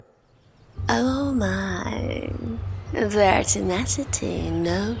Oh my. Their tenacity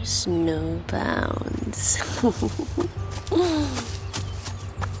knows no bounds.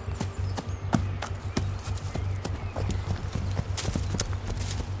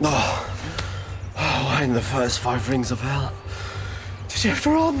 Why in the first 5 rings of hell did you have to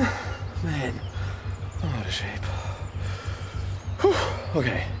run? Man, I'm out of shape. Whew.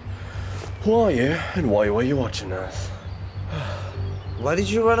 Okay, who are you and why were you watching us? Why did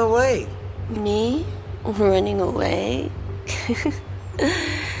you run away? Me? Running away?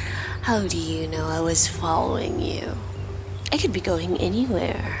 How do you know I was following you? I could be going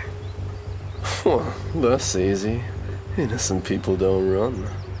anywhere. Well, that's easy. Innocent people don't run.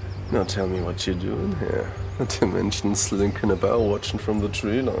 Now tell me what you're doing here. Not to mention slinking about watching from the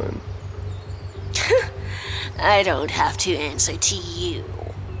tree line. I don't have to answer to you.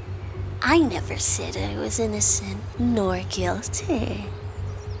 I never said I was innocent nor guilty.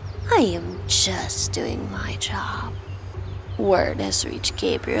 I am just doing my job. Word has reached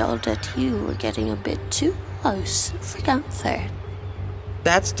Gabriel that you were getting a bit too close for comfort.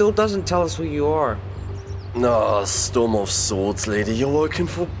 That still doesn't tell us who you are. No, Storm of Swords, lady, you're working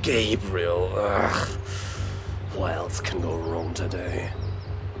for Gabriel. Ugh. What else can go wrong today?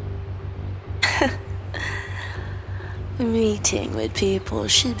 Meeting with people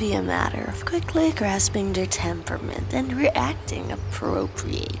should be a matter of quickly grasping their temperament and reacting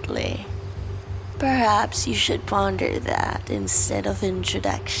appropriately. Perhaps you should ponder that instead of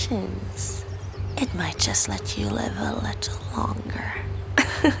introductions. It might just let you live a little longer.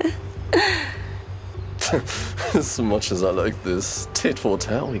 As much as I like this tit for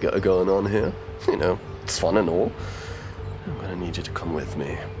tat we got going on here, you know, it's fun and all, I'm gonna need you to come with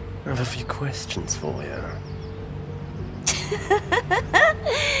me. I have a few questions for you.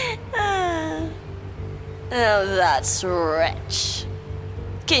 Oh, that's rich.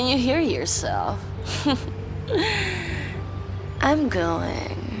 Can you hear yourself? I'm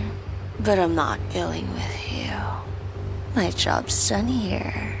going, but I'm not going with you. My job's done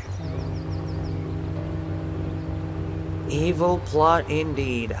here. Evil plot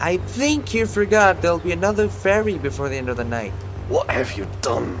indeed. I think you forgot there'll be another ferry before the end of the night. What have you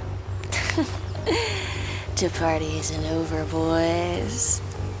done? The party isn't over, boys.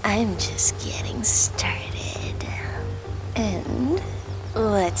 I'm just getting started. And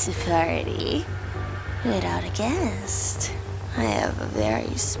what's a party without a guest? I have a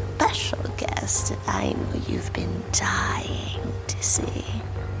very special guest that I know you've been dying to see.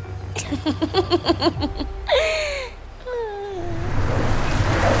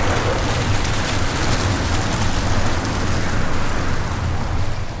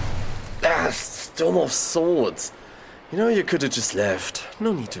 Storm of Swords. You know, you could have just left.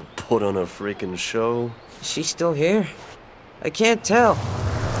 No need to put on a freaking show. Is she still here? I can't tell.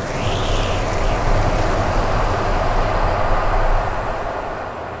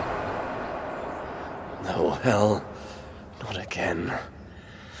 No, hell. Not again.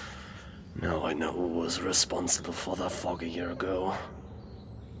 Now I know who was responsible for that fog a year ago.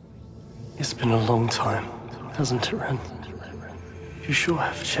 It's been a long time, hasn't it, Ren? You sure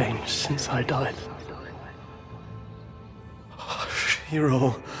have changed since I died.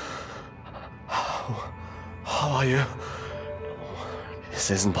 Hero, how are you? This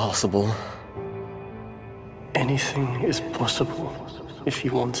isn't possible. Anything is possible if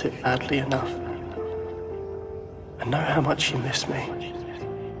you want it badly enough. I know how much you miss me.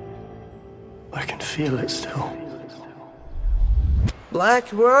 I can feel it still. Black,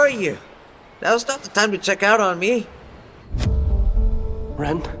 where are you? Now's not the time to check out on me.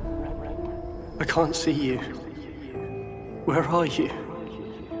 Ren, I can't see you. Where are you?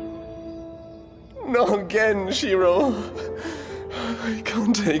 Not again, Shiro. I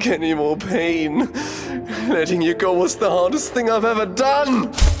can't take any more pain. Letting you go was the hardest thing I've ever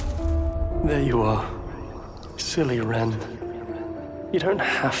done. There you are. Silly Ren. You don't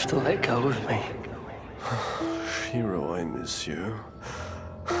have to let go of me. Shiro, I miss you.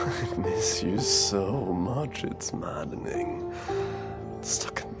 I miss you so much, it's maddening.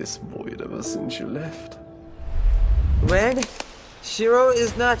 Stuck in this void ever since you left. Ren, Shiro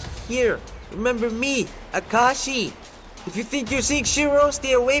is not here. Remember me, Akashi. If you think you're seeing Shiro,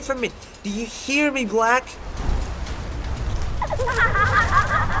 stay away from it. Do you hear me, Black?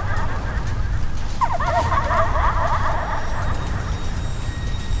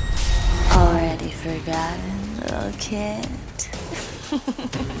 Already forgotten, little kid?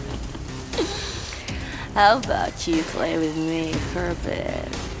 How about you play with me for a bit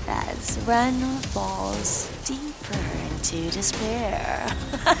as Ren falls deeper into despair?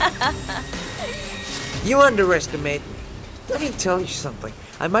 You underestimate me. Let me tell you something.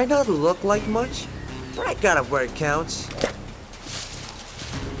 I might not look like much, but I got it where it counts.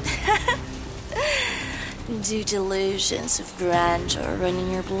 Do delusions of grandeur run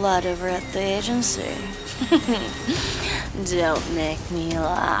in your blood over at the agency? Don't make me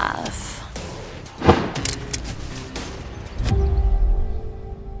laugh.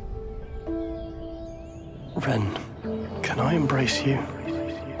 Ren, can I embrace you?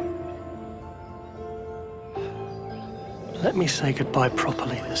 Let me say goodbye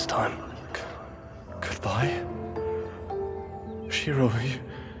properly this time. Goodbye? Shiro,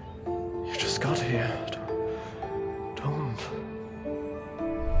 you just got here. Don't.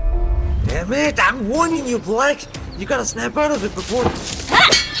 Damn it, I'm warning you, Black! You gotta snap out of it before...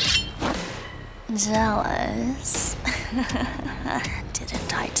 Jealous?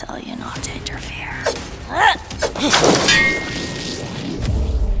 Didn't I tell you not to interfere?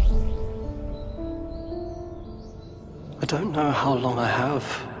 I don't know how long I have.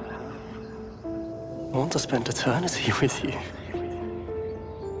 I want to spend eternity with you.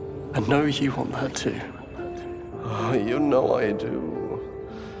 I know you want that too. Oh, you know I do.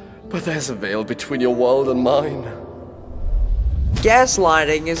 But there's a veil between your world and mine.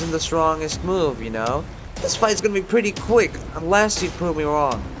 Gaslighting isn't the strongest move, you know? This fight's gonna be pretty quick, unless you prove me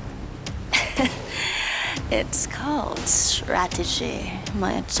wrong. It's called strategy,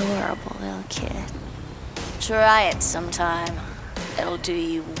 my adorable little kid. Try it sometime. It'll do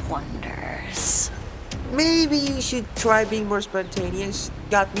you wonders. Maybe you should try being more spontaneous.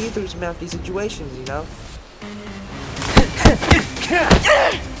 Got me through some hefty situations, you know?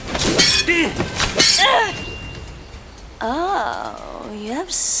 Oh, you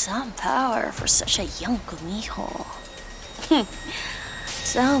have some power for such a young mijo.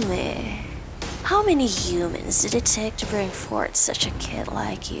 Tell me, how many humans did it take to bring forth such a kid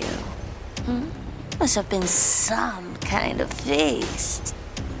like you? Must have been some kind of feast.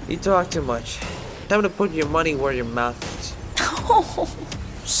 You talk too much. Time to put your money where your mouth is. Oh,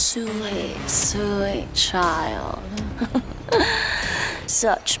 sweet, sweet child.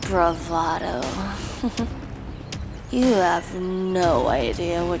 Such bravado. You have no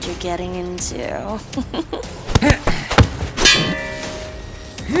idea what you're getting into.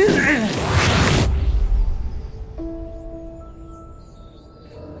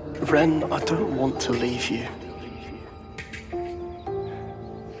 Ren, I don't want to leave you.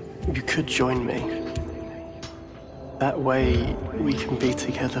 You could join me. That way, we can be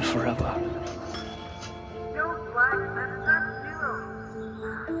together forever.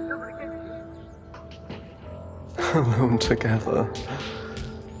 Alone together.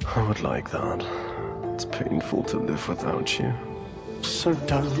 I would like that. It's painful to live without you. So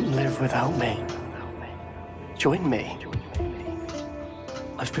don't live without me. Join me.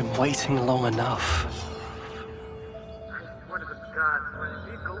 I've been waiting long enough.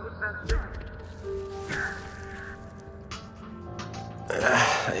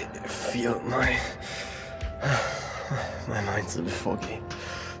 I feel my mind's a bit foggy.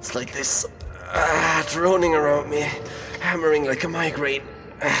 It's like this droning around me, hammering like a migraine.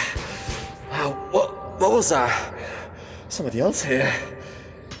 What was that? Somebody else here.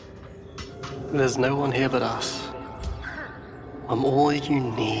 There's no one here but us. I'm all you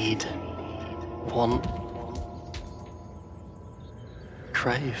need, want,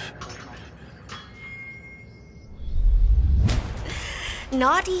 crave.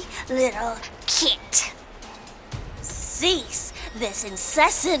 Naughty little kid. Cease this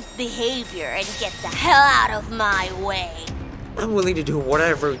incessant behavior and get the hell out of my way. I'm willing to do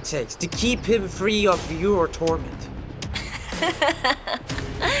whatever it takes to keep him free of your torment.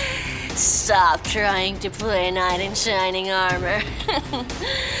 Stop trying to play knight in shining armor.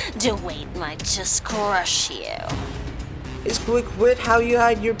 The weight might just crush you. Is quick wit how you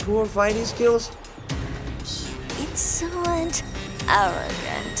hide your poor fighting skills? Insolent,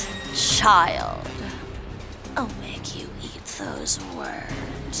 arrogant child. I'll make you eat those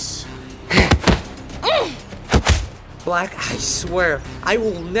words. Black, I swear, I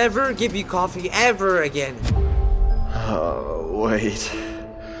will never give you coffee ever again. Oh, wait.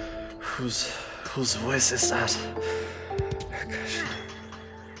 Whose voice is that?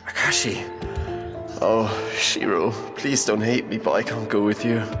 Akashi. Oh, Shiro, please don't hate me, but I can't go with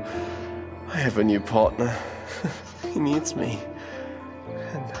you. I have a new partner. He needs me.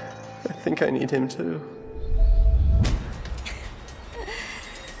 And I think I need him too.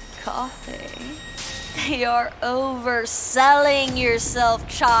 Coffee? You're overselling yourself,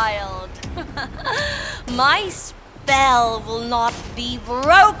 child. My spell will not be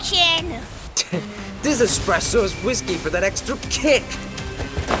broken. This espresso is whiskey for that extra kick.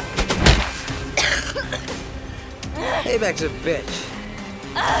 Payback's a bitch.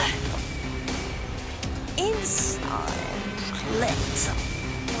 Inside, little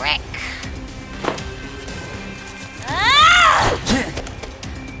brick.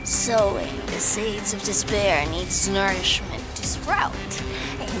 Sowing the seeds of despair needs nourishment to sprout,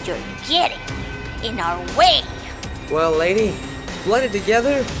 and you're getting in our way. Well, lady, blended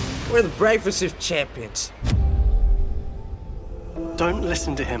together, we're the breakfast of champions. Don't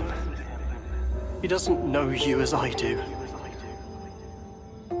listen to him. He doesn't know you as I do.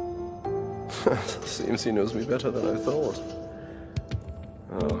 Seems he knows me better than I thought.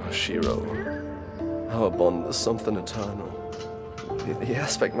 Oh, Shiro. Our bond is something eternal. The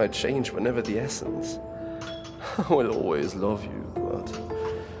aspect might change, but never the essence. I will always love you, but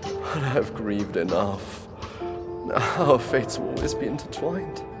I've grieved enough. Our fates will always be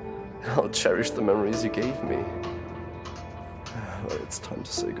intertwined. I'll cherish the memories you gave me. But it's time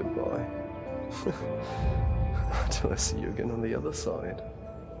to say goodbye. Till I see you again on the other side.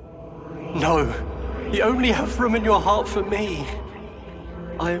 No, you only have room in your heart for me.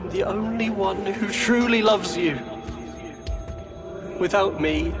 I am the only one who truly loves you. Without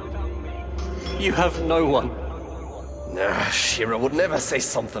me, you have no one. Shiro would never say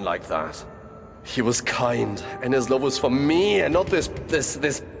something like that. He was kind, and his love was for me, and not this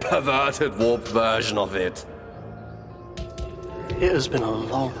perverted, warped version of it. It has been a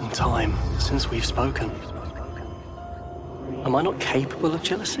long time since we've spoken. Am I not capable of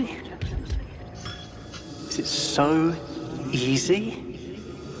jealousy? Is it so easy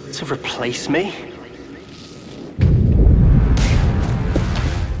to replace me?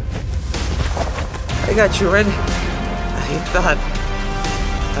 I got you, Red. I thought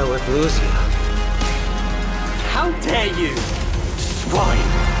I would lose you. How dare you, swine!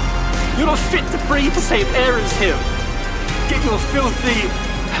 You're not fit to breathe the same air as him! Get your filthy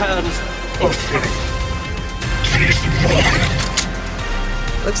hands off me!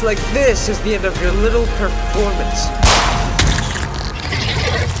 Looks like this is the end of your little performance.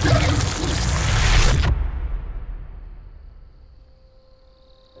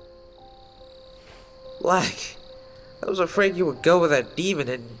 Black, I was afraid you would go with that demon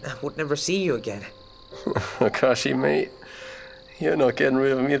and I would never see you again. Akashi, mate, you're not getting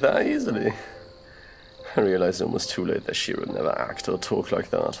rid of me that easily. I realized it was too late that Shiro would never act or talk like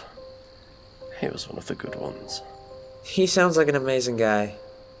that. He was one of the good ones. He sounds like an amazing guy.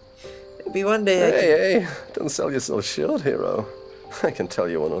 Maybe one day Hey, don't sell yourself short, hero. I can tell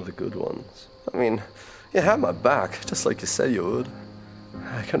you're one of the good ones. I mean, you had my back, just like you said you would.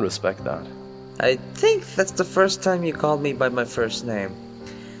 I can respect that. I think that's the first time you called me by my first name.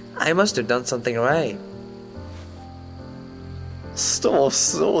 I must have done something right. Storm of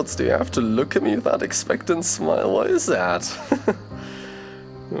Swords, do you have to look at me with that expectant smile? What is that?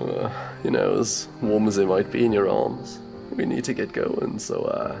 As warm as it might be in your arms, we need to get going,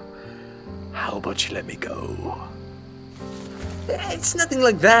 so, how about you let me go? It's nothing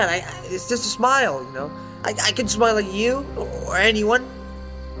like that. It's just a smile, I can smile at you, or anyone.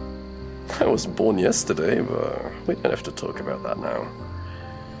 I was born yesterday, but we don't have to talk about that now.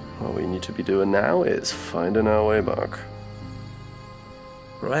 What we need to be doing now is finding our way back.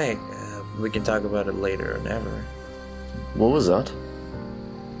 Right, we can talk about it later or never. What was that?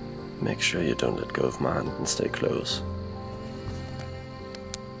 Make sure you don't let go of my hand and stay close.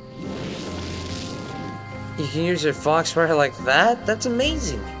 You can use your foxfire like that? That's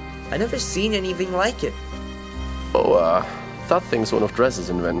amazing. I never seen anything like it. Oh, that thing's one of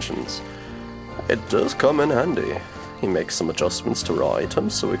Dress's inventions. It does come in handy. He makes some adjustments to our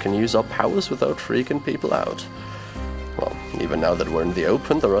items so we can use our powers without freaking people out. Well, even now that we're in the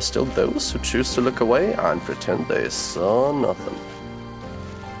open, there are still those who choose to look away and pretend they saw nothing.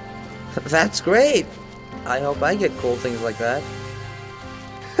 That's great. I hope I get cool things like that.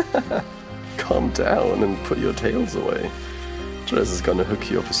 Calm down and put your tails away. Dress is gonna hook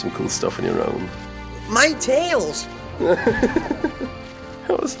you up with some cool stuff on your own. My tails! I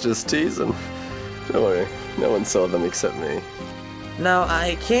was just teasing. Don't worry, no one saw them except me. Now,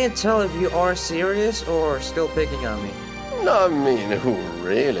 I can't tell if you are serious or still picking on me. I mean, who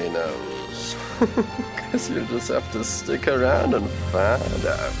really knows? Guess you'll just have to stick around and find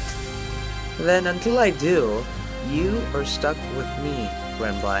out. Then, until I do, you are stuck with me,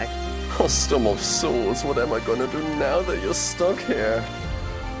 Grand Black. Oh, Storm of Swords, what am I gonna do now that you're stuck here?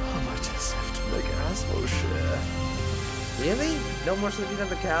 I might just have to make Asmo share. Really? No more sleeping on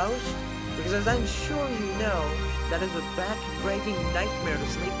the couch? Because as I'm sure you know, that is a back-breaking nightmare to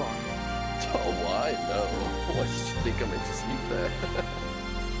sleep on. Oh, I know. Why did you think I meant to sleep there?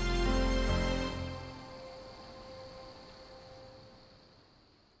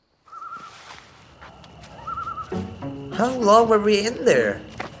 How long were we in there?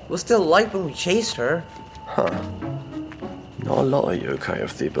 It was still light when we chased her. Not a lot of yokai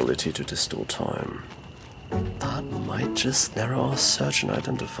have the ability to distort time. That might just narrow our search and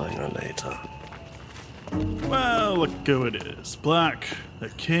identifying her later. Well, look who it is. Black, the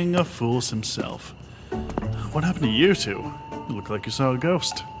king of fools himself. What happened to you two? You look like you saw a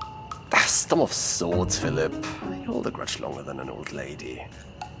ghost. Storm of swords, Philip. You hold a grudge longer than an old lady.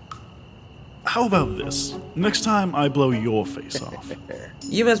 How about this? Next time I blow your face off.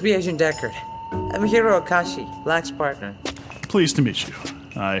 You must be Agent Deckard. I'm Hiro Akashi, Black's partner. Pleased to meet you.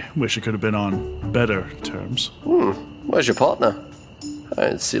 I wish it could have been on better terms. Where's your partner? I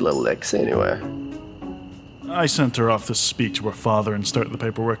didn't see little Lexi anywhere. I sent her off to speak to her father and start the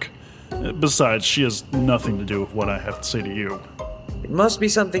paperwork. Besides, she has nothing to do with what I have to say to you. It must be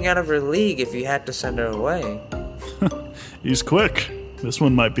something out of her league if you had to send her away. He's quick. This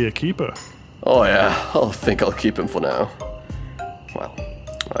one might be a keeper. Oh yeah, I think I'll keep him for now. Well,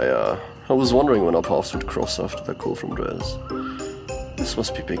 I was wondering when our paths would cross after that call from Drez. This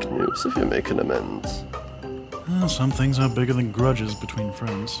must be big news if you're making amends. Some things are bigger than grudges between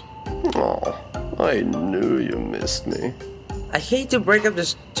friends. Oh, I knew you missed me. I hate to break up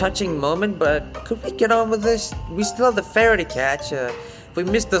this touching moment, but could we get on with this? We still have the ferry to catch. If we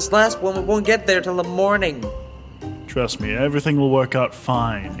miss this last one, we won't get there till the morning. Trust me, everything will work out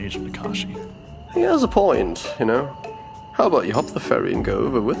fine, Agent Akashi. He has a point, you know. How about you hop the ferry and go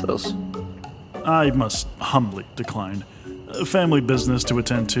over with us? I must humbly decline. A family business to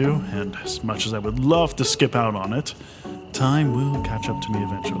attend to, and as much as I would love to skip out on it, time will catch up to me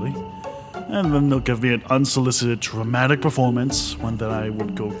eventually. And then they'll give me an unsolicited, dramatic performance, one that I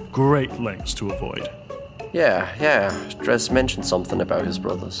would go great lengths to avoid. Yeah, Drez mentioned something about his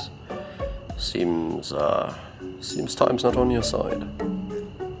brothers. Seems time's not on your side.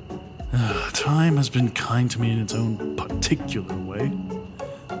 Time has been kind to me in its own particular way.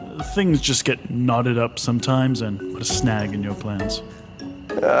 Things just get knotted up sometimes and put a snag in your plans.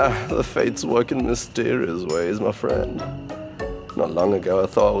 The fates work in mysterious ways, my friend. Not long ago I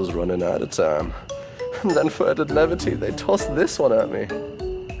thought I was running out of time. And then for added levity, they tossed this one at me.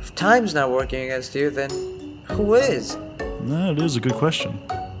 If time's not working against you, then who is? That is a good question.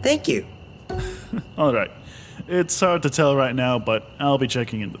 Thank you. Alright. It's hard to tell right now, but I'll be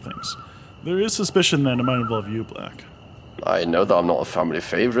checking into things. There is suspicion that it might involve you, Black. I know that I'm not a family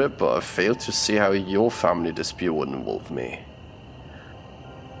favorite, but I fail to see how your family dispute would involve me.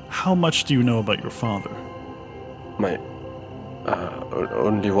 How much do you know about your father?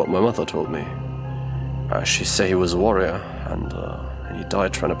 Only what my mother told me. She said he was a warrior, and he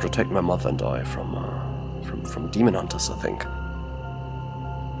died trying to protect my mother and I from demon hunters, I think.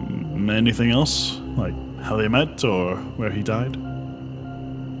 Anything else? Like how they met or where he died?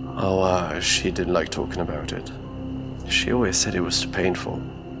 Oh, she didn't like talking about it. She always said it was too painful,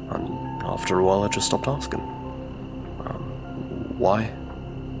 and after a while I just stopped asking. Why?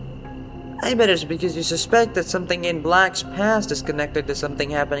 I bet it's because you suspect that something in Black's past is connected to something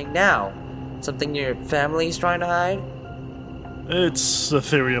happening now. Something your family's trying to hide? It's a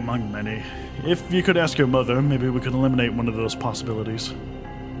theory among many. If you could ask your mother, maybe we could eliminate one of those possibilities.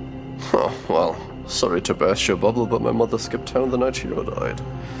 Oh, well, sorry to burst your bubble, but my mother skipped town the night Shiro died.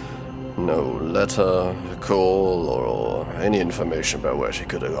 No letter, call, or any information about where she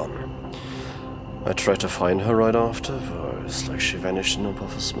could have gone. I tried to find her right after, but it's like she vanished in a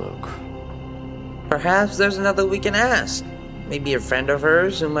puff of smoke. Perhaps there's another we can ask. Maybe a friend of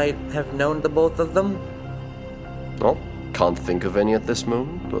hers who might have known the both of them? Well, can't think of any at this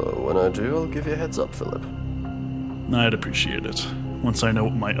moment, but when I do, I'll give you a heads up, Philip. I'd appreciate it. Once I know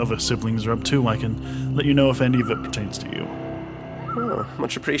what my other siblings are up to, I can let you know if any of it pertains to you. Oh,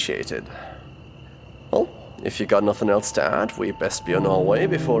 much appreciated. Well, if you got nothing else to add, we best be on our way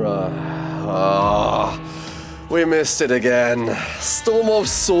before, we missed it again. Storm of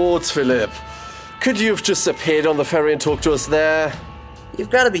swords, Philip. Could you have just appeared on the ferry and talked to us there? You've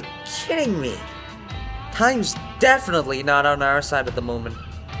got to be kidding me. Time's definitely not on our side at the moment.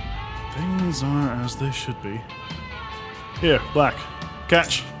 Things are as they should be. Here, Black.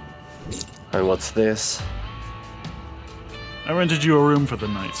 Catch. And what's this? I rented you a room for the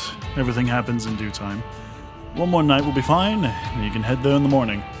night. Everything happens in due time. One more night will be fine, and you can head there in the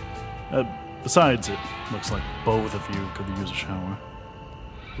morning. Besides, it looks like both of you could use a shower.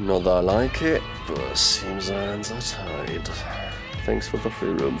 Not that I like it, but seems our hands are tied. Thanks for the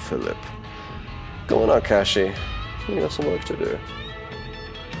free room, Philip. Go on, Akashi. We got some work to do.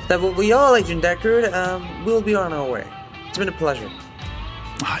 That will be all, Agent Deckard. We'll be on our way. It's been a pleasure.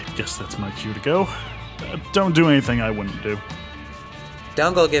 I guess that's my cue to go. Don't do anything I wouldn't do.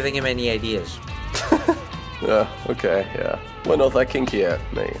 Don't go giving him any ideas. Yeah, okay, yeah. We're not that kinky yet,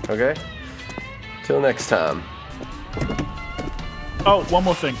 mate, okay? Till next time. Oh, one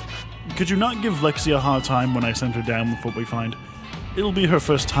more thing. Could you not give Lexi a hard time when I send her down with what we find? It'll be her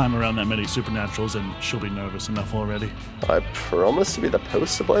first time around that many supernaturals, and she'll be nervous enough already. I promise to be the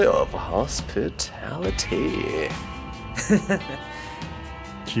poster boy of hospitality.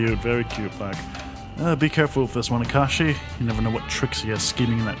 Cute, very cute, Black. Be careful with this one, Akashi. You never know what tricks he has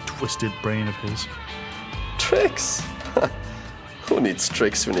scheming in that twisted brain of his. Tricks? Who needs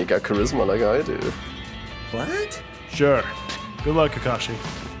tricks when you got charisma like I do? What? Sure. Good luck, Akashi.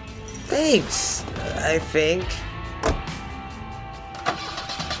 Thanks, I think.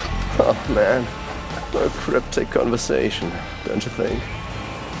 Oh man, what a cryptic conversation, don't you think?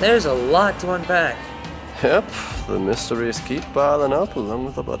 There's a lot to unpack. Yep, the mysteries keep piling up along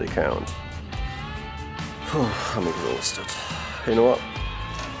with the body count. I'm exhausted. You know what?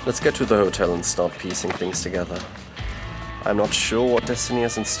 Let's get to the hotel and start piecing things together. I'm not sure what destiny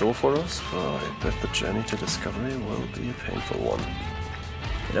has in store for us, but I bet the journey to discovery will be a painful one.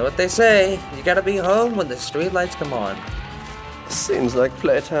 You know what they say, you gotta be home when the streetlights come on. Seems like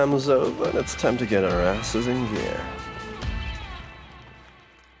playtime is over and it's time to get our asses in gear.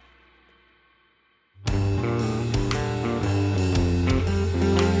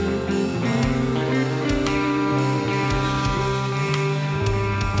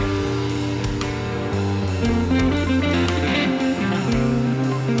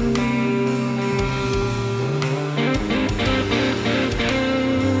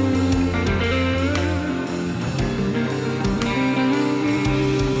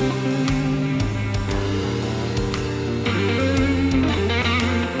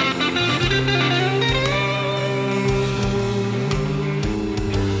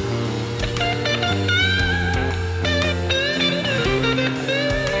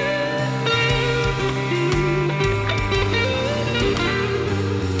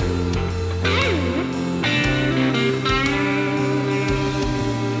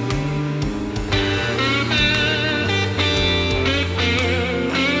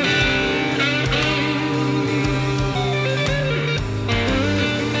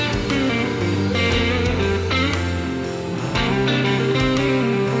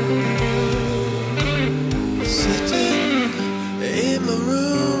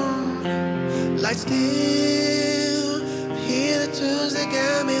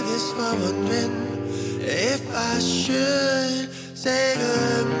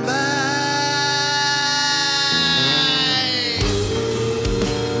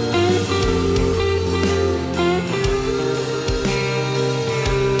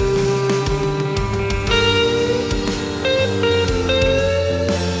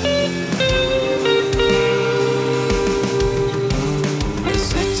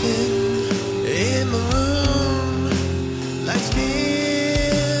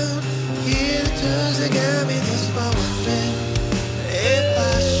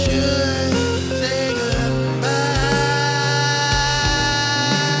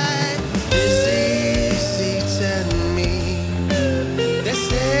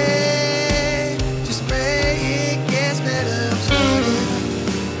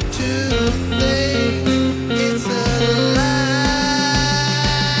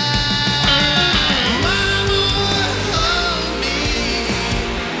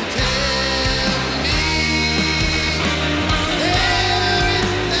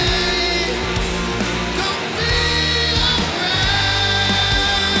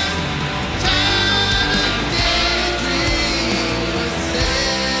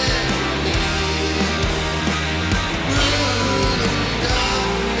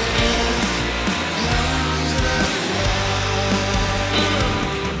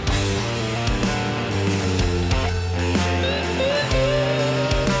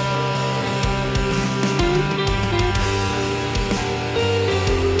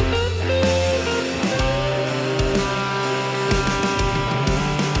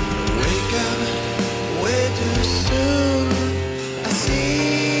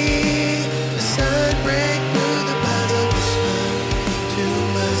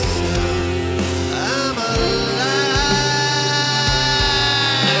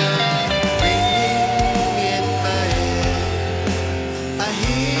 I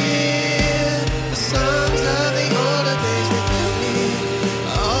hear